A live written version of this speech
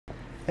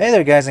Hey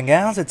there guys and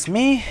gals, it's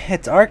me,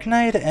 it's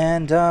Arknight,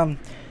 and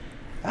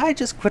I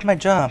just quit my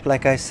job,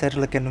 like I said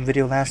like in the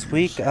video last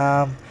week,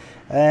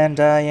 and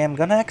I am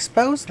gonna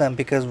expose them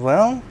because,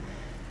 well,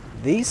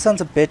 these sons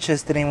of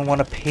bitches didn't even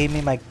want to pay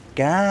me my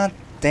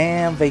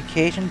goddamn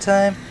vacation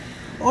time,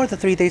 or the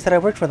 3 days that I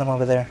worked for them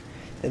over there.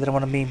 They didn't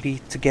want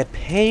me to get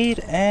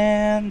paid,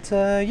 and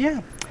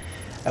yeah.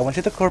 I went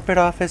to the corporate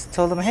office,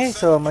 told them, hey,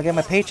 so I'm gonna get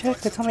my paycheck.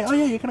 They told me, oh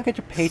yeah, you're gonna get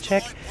your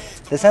paycheck.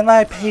 They sent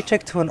my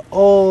paycheck to an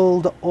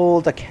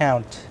old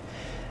account.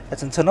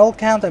 It's into an old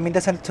account. I mean, they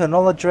sent it to an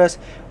old address.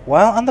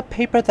 While on the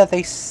paper that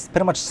they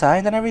pretty much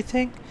signed and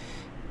everything,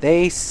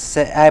 they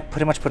said I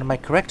pretty much put in my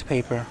correct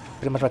paper,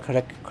 pretty much my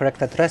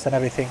correct address and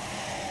everything.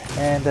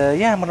 And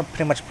yeah, I'm gonna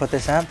pretty much put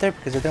this out there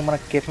because they didn't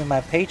want to give me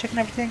my paycheck and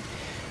everything.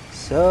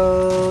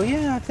 So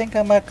yeah, I think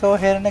I might go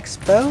ahead and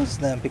expose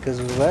them because,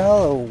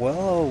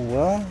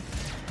 well.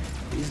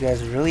 These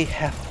guys really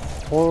have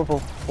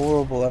horrible,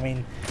 I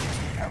mean,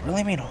 I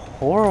really mean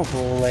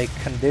horrible, like,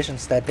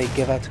 conditions that they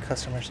give out to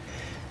customers.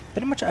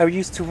 Pretty much, I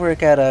used to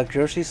work at a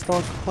grocery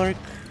store clerk.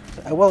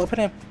 Well,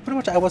 pretty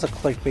much, I was a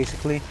clerk,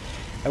 basically.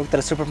 I worked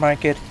at a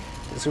supermarket.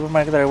 The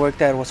supermarket that I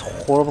worked at was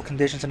horrible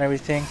conditions and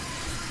everything.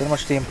 Pretty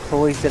much, the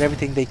employees did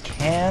everything they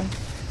can,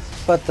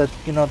 but the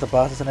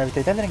bosses and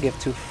everything, they didn't give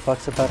two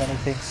fucks about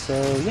anything. So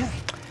yeah,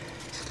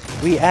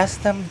 we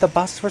asked them, the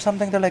bosses, for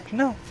something. They're like,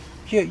 no,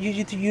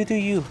 you do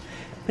you.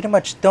 Pretty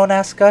much, don't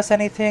ask us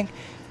anything.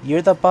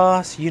 You're the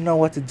boss. You know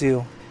what to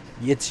do.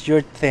 It's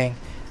your thing.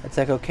 It's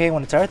like, okay,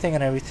 when it's our thing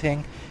and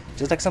everything.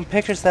 Just like some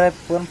pictures that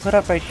I want to put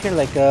up right here,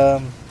 like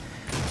a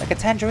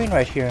tangerine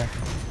right here.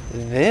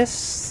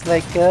 This,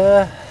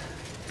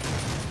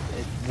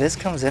 this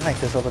comes in like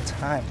this all the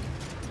time.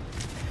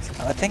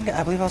 I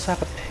believe I also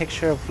have a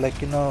picture of,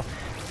 like,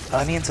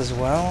 onions as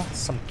well.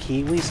 Some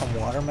kiwi, some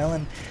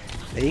watermelon.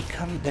 They're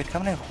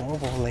coming in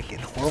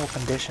horrible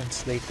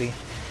conditions lately.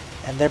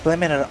 And they're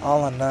blaming it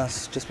all on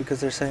us just because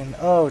they're saying,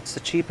 oh, it's the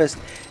cheapest,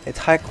 it's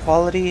high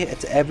quality,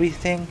 it's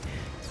everything.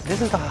 This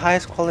is the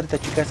highest quality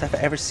that you guys have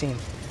ever seen.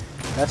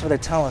 That's what they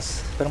tell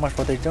us. Pretty much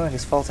what they're doing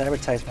is false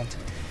advertisement.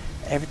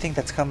 Everything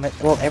that's coming,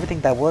 well, everything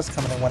that was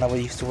coming in when I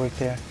used to work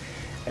there,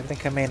 everything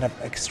coming in at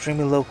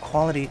extremely low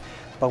quality,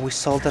 but we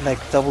sold it like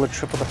double or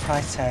triple the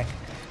price tag.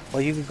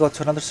 Well, you could go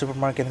to another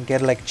supermarket and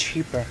get it like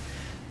cheaper.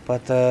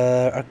 But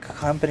our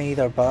company,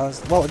 our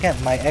boss, well, again,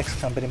 my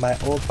ex-company, my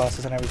old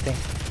bosses and everything,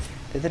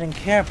 they didn't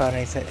care about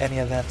any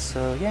of that.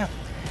 So yeah,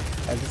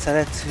 I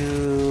decided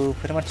to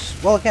pretty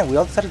much, well, again, we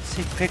all decided to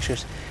take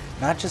pictures.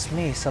 Not just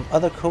me, some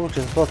other coworkers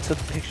as well took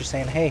pictures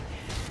saying, hey,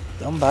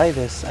 don't buy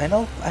this. I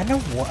know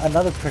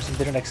another person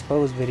did an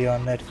expose video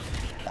on it.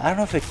 I don't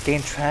know if it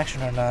gained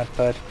traction or not,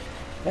 but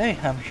hey,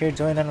 I'm here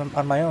doing it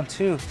on my own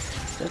too.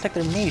 Just like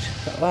their meat.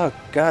 Oh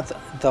god,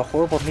 the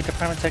horrible meat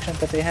department section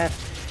that they had.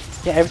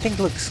 Yeah, everything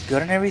looks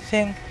good and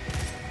everything,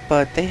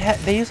 but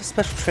they use a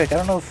special trick. I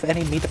don't know if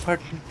any meat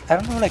department, I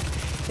don't know, like,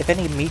 if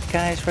any meat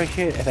guys right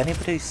here, if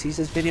anybody sees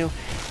this video,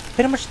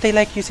 pretty much they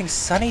like using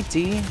Sunny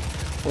D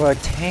or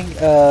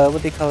a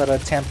what they call it, a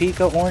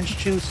Tampico orange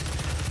juice,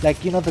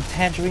 like, the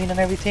tangerine and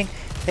everything.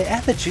 They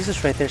add the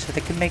juices right there so they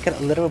can make it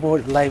a little more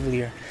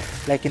livelier,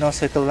 like,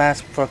 so it can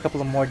last for a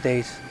couple of more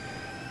days.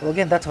 Well,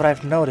 again, that's what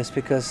I've noticed,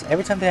 because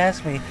every time they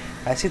ask me,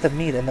 I see the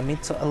meat, and the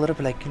meat's a little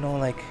bit like,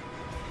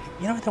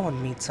 the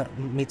one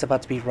meat's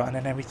about to be rotten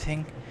and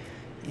everything.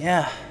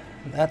 Yeah,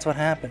 that's what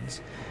happens.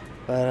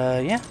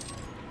 But yeah,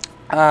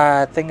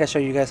 I think I show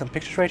you guys some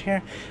pictures right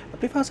here. I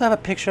believe I also have a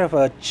picture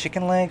of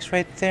chicken legs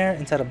right there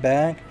inside a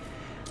bag,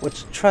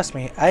 which, trust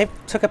me, I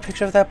took a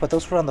picture of that, but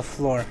those were on the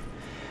floor.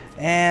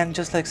 And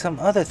just like some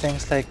other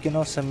things, like,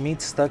 some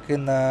meat stuck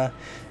in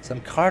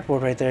some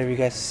cardboard right there, if you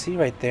guys see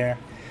right there.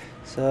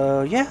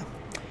 So yeah,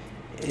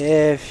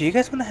 if you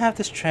guys want to have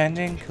this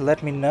trending,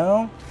 let me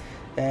know,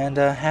 and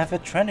have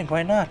it trending.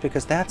 Why not?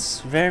 Because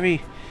that's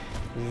very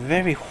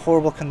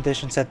horrible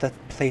conditions that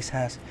place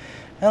has.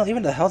 Well,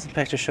 even the health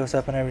inspector shows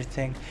up and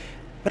everything.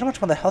 Pretty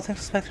much when the health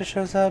inspector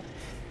shows up,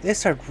 they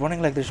start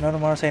running like there's no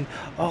tomorrow, saying,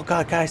 oh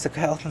god, guys, the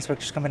health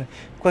inspector's coming in,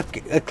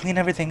 quick, clean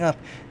everything up.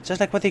 Just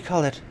like, what do you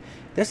call it,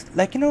 there's,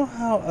 like,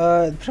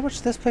 how pretty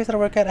much this place that I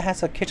work at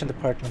has a kitchen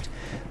department.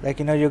 Like,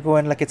 you go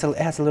in, like, it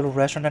has a little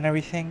restaurant and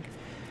everything.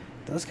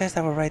 Those guys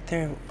that were right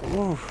there,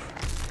 ooh,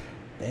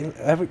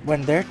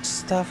 when their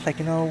stuff, like,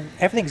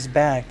 everything's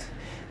bagged.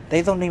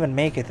 They don't even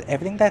make it.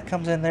 Everything that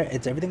comes in there,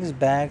 everything is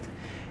bagged.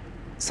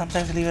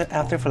 Sometimes they leave it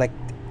out there for like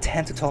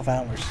 10 to 12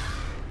 hours.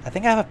 I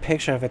think I have a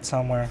picture of it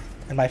somewhere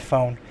in my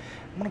phone.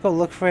 I'm gonna go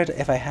look for it.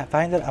 If I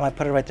find it, I might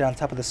put it right there on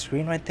top of the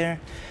screen right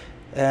there.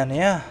 And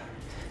yeah,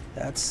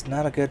 that's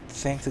not a good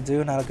thing to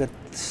do. Not a good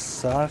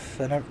stuff.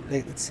 And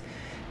it's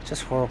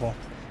just horrible.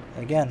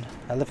 Again,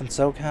 I live in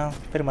SoCal.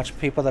 Pretty much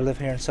people that live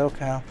here in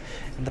SoCal,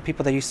 and the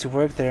people that used to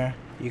work there,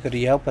 you could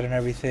Yelp it and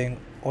everything,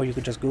 or you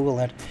could just Google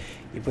it.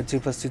 You put 2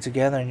 plus 2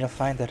 together and you'll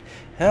find it.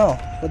 Hell,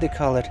 what do they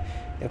call it?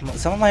 If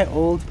some of my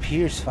old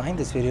peers find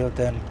this video,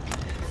 then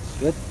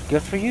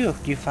good for you.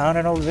 You found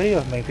an old video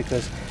of me,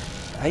 because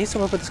I used to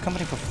work with this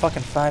company for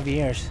fucking 5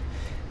 years.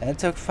 And it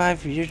took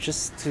 5 years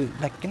just to,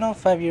 like,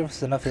 5 years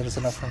is enough. It was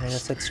enough for me. I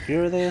said,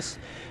 screw this.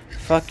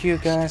 Fuck you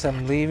guys,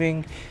 I'm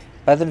leaving.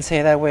 But I didn't say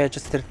it that way. I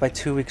just did it by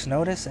 2 weeks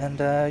notice. And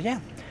yeah,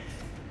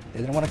 they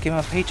didn't want to give me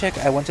a paycheck.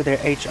 I went to their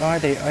HR.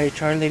 The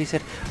HR lady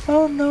said,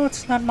 oh no,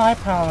 it's not my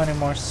problem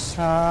anymore.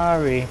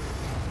 Sorry.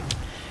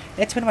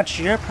 It's pretty much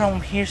your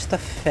problem. Here's the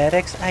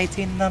FedEx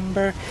ID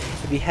number.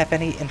 If you have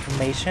any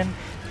information,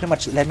 pretty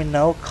much let me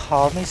know.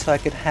 Call me so I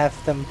could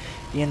have them,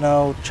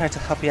 try to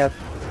help you out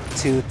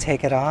to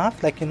take it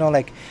off. Like,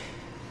 like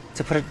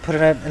to put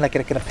it in, like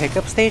in a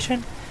pickup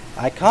station.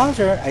 I called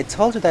her. I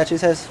told her that. She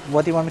says,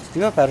 what do you want me to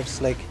do about it?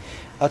 It's like,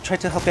 I'll try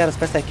to help you out as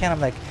best I can. I'm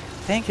like,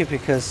 thank you,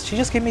 because she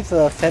just gave me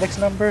the FedEx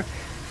number.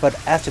 But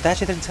after that,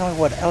 she didn't tell me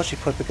what else she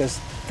put, because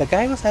the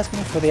guy was asking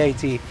me for the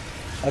ID.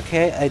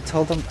 Okay, I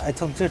told him,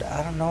 dude,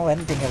 I don't know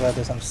anything about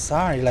this. I'm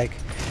sorry. Like,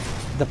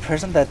 the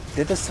person that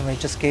did this to me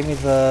just gave me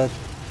the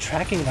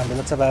tracking number.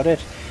 That's about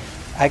it.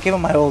 I gave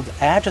him my old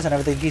address and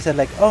everything. He said,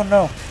 like, oh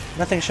no,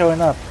 nothing's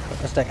showing up.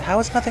 I was like, how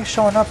is nothing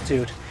showing up,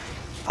 dude?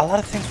 A lot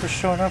of things were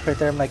showing up right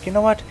there. I'm like, you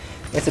know what?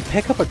 It's a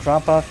pickup or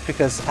drop off,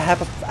 because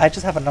I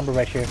just have a number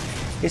right here.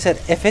 He said,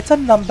 if it's a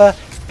number,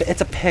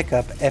 it's a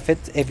pickup.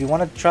 If you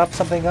want to drop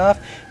something off,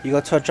 you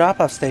go to a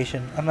drop off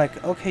station. I'm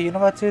like, okay, you know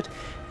what, dude?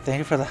 Thank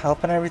you for the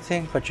help and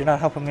everything, but you're not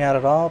helping me out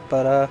at all.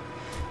 But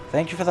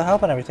thank you for the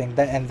help and everything.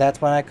 And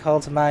that's when I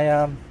called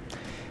my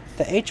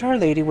the HR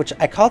lady, which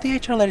I called the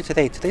HR lady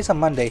today. Today's a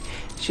Monday.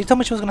 She told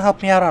me she was gonna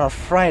help me out on a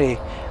Friday.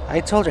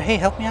 I told her, hey,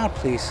 help me out,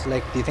 please.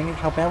 Like, do you think you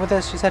can help me out with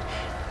this? She said,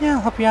 yeah,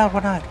 I'll help you out.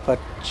 Why not? But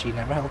she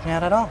never helped me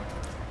out at all.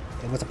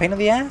 It was a pain in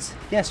the ass.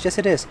 Yes,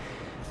 it is.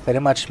 Pretty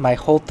much my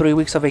whole 3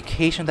 weeks of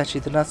vacation that she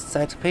did not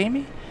decide to pay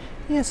me.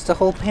 Yes, it's a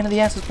whole pain in the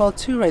ass as well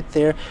too, right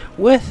there.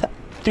 With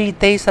 3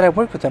 days that I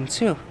worked with them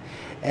too.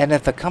 And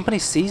if the company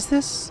sees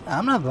this,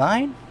 I'm not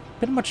lying.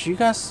 Pretty much you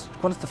guys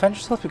want to defend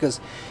yourself, because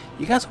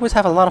you guys always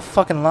have a lot of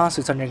fucking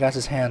lawsuits on your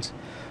guys' hands.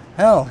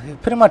 Hell,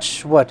 pretty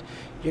much what?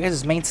 Your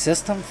guys' main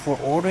system for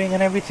ordering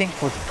and everything,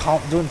 for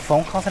doing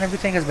phone calls and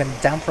everything has been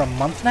down for a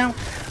month now?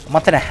 A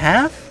month and a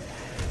half?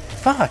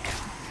 Fuck.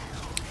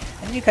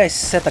 And you guys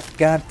said the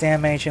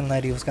goddamn Asian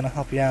lady was gonna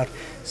help you out.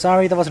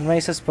 Sorry, that wasn't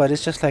racist, but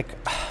it's just like,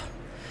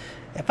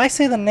 if I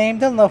say the name,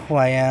 they'll know who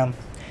I am.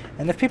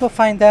 And if people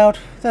find out,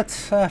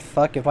 that's,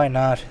 fuck it, why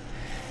not?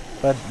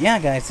 But yeah,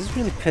 guys, this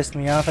really pissed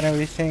me off and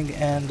everything,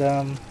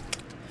 and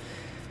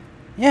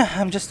yeah,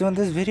 I'm just doing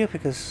this video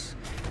because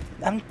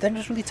I'm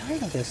just really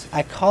tired of this.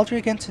 I called her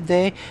again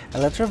today. I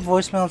left her a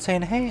voicemail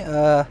saying,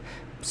 hey,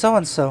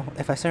 so-and-so.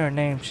 If I say her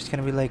name, she's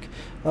gonna be like,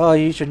 oh,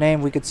 use your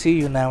name, we could see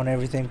you now and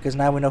everything, because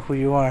now we know who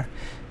you are.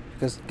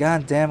 Because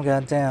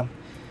goddamn,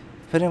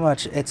 pretty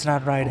much, it's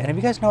not right. And if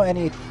you guys know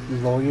any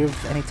lawyers,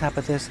 any type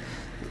of this,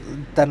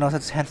 that knows how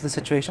to handle the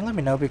situation, let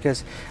me know,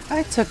 because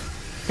I took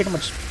pretty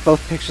much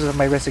both pictures of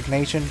my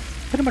resignation.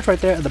 Pretty much right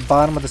there at the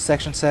bottom of the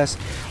section says,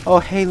 oh,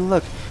 hey,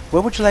 look,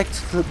 where would you like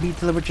to be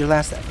delivered your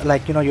last,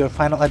 like, your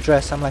final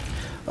address? I'm like,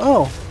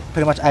 oh,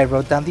 pretty much I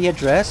wrote down the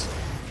address,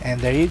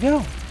 and there you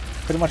go.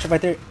 Pretty much right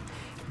there,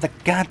 the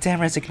goddamn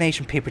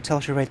resignation paper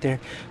tells you right there,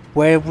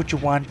 where would you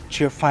want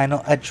your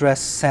final address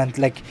sent,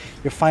 like,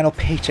 your final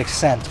paycheck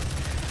sent.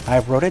 I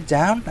wrote it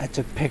down, I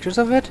took pictures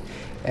of it,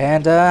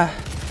 and,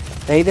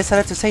 they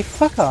decided to say,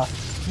 fuck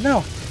off.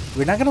 No,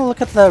 we're not gonna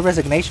look at the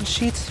resignation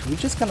sheets. We're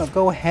just gonna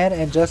go ahead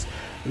and just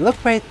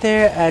look right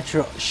there at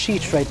your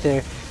sheets right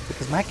there.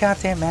 Because my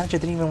goddamn manager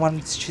didn't even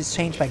want to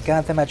change my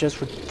goddamn address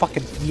for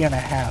fucking year and a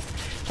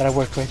half that I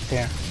worked right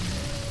there.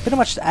 Pretty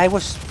much,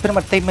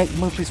 they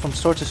moved me from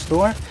store to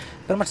store.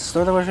 Pretty much the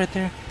store that was right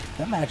there,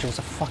 that manager was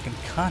a fucking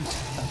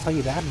cunt. I'll tell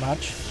you that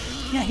much.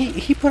 Yeah,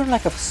 he put on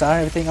like a facade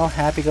and everything, all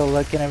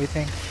happy-go-lucky and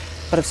everything.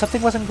 But if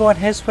something wasn't going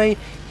his way,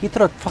 he'd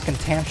throw a fucking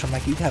tantrum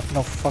like you have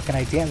no fucking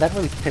idea, and that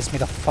really pissed me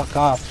the fuck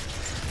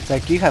off.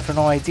 Like, you have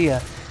no idea.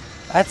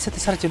 I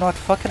decided, you know what,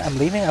 fuck it, I'm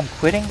leaving, I'm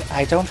quitting,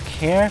 I don't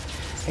care.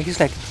 And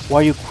he's like, why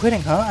are you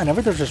quitting, huh? I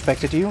never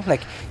disrespected you.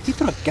 Like, he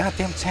threw a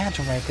goddamn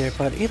tantrum right there.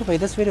 But either way,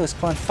 this video is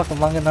going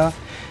fucking long enough,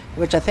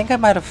 which I think I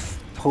might have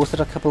posted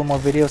a couple more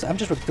videos. I'm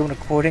just doing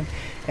recording,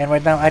 and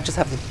right now I just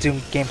have the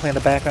Doom gameplay in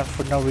the background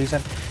for no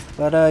reason.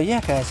 But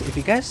yeah, guys, if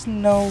you guys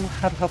know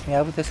how to help me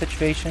out with this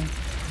situation,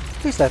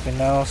 please let me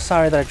know.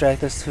 Sorry that I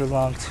dragged this too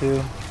long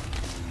too.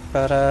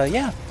 But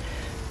yeah,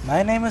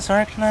 my name is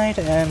Arknight,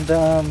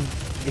 and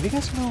if you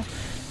guys know,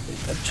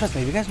 trust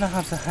me, if you guys know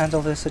how to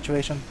handle this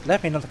situation,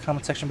 let me know in the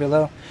comment section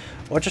below,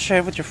 or just share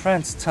it with your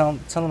friends. Tell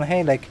them,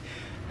 hey, like,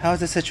 how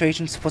is this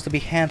situation supposed to be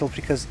handled?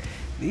 Because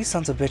these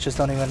sons of bitches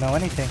don't even know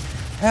anything.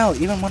 Hell,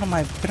 even one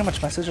of pretty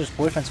much my sister's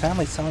boyfriend's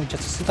family is telling me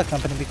just to sue the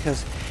company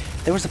because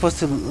they were supposed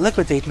to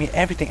liquidate me,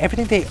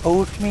 everything they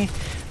owed me.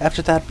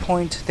 After that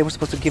point, they were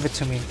supposed to give it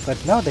to me,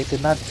 but no, they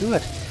did not do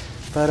it.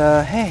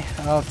 But hey,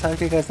 I'll talk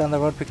to you guys down the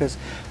road because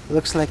it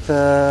looks like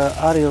the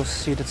audio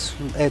sheet,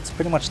 it's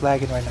pretty much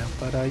lagging right now.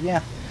 But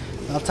yeah,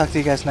 I'll talk to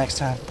you guys next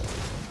time.